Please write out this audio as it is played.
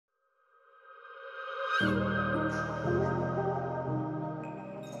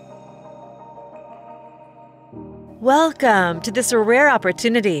Welcome to this rare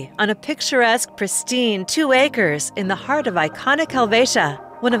opportunity on a picturesque, pristine 2 acres in the heart of iconic Helvetia,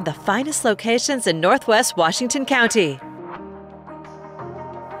 one of the finest locations in Northwest Washington County.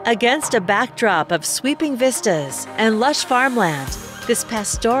 Against a backdrop of sweeping vistas and lush farmland, this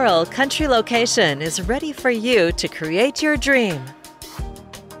pastoral country location is ready for you to create your dream.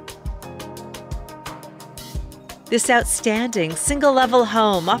 This outstanding single-level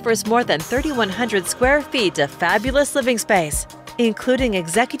home offers more than 3,100 square feet of fabulous living space, including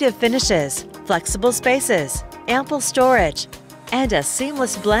executive finishes, flexible spaces, ample storage, and a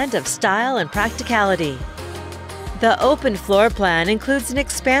seamless blend of style and practicality. The open floor plan includes an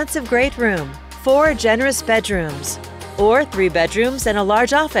expansive great room, 4 generous bedrooms, or 3 bedrooms and a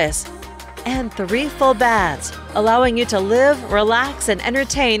large office, and 3 full baths, allowing you to live, relax, and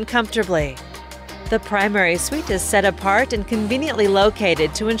entertain comfortably. The primary suite is set apart and conveniently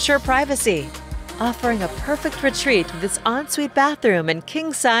located to ensure privacy, offering a perfect retreat with its ensuite bathroom and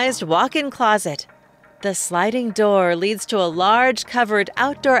king-sized walk-in closet. The sliding door leads to a large covered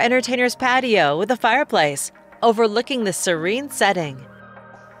outdoor entertainer's patio with a fireplace, overlooking the serene setting.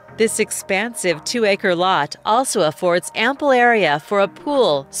 This expansive 2-acre lot also affords ample area for a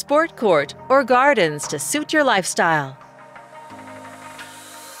pool, sport court, or gardens to suit your lifestyle.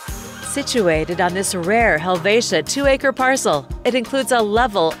 Situated on this rare Helvetia 2-acre parcel, it includes a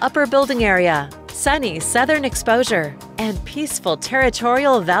level upper building area, sunny southern exposure, and peaceful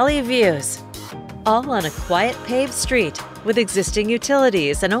territorial valley views. All on a quiet paved street with existing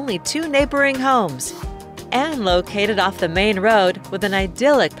utilities and only 2 neighboring homes, and located off the main road with an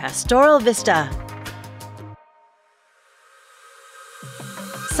idyllic pastoral vista.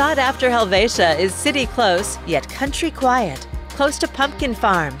 Sought-after Helvetia is city close yet country quiet, close to pumpkin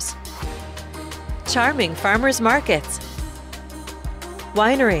farms, charming farmers markets,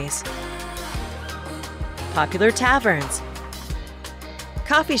 wineries, popular taverns,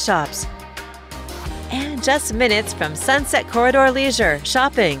 coffee shops, and just minutes from Sunset Corridor leisure,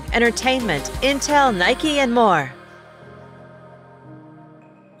 shopping, entertainment, Intel, Nike, and more.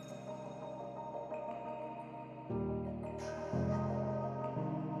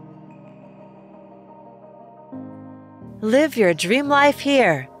 Live your dream life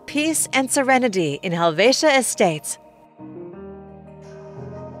here. Peace and serenity in Helvetia Estates.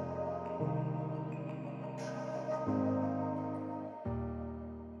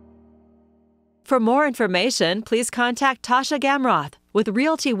 For more information, please contact Tascha Gamroth with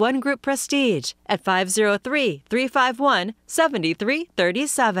Realty One Group Prestige at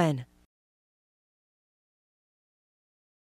 503-351-7337.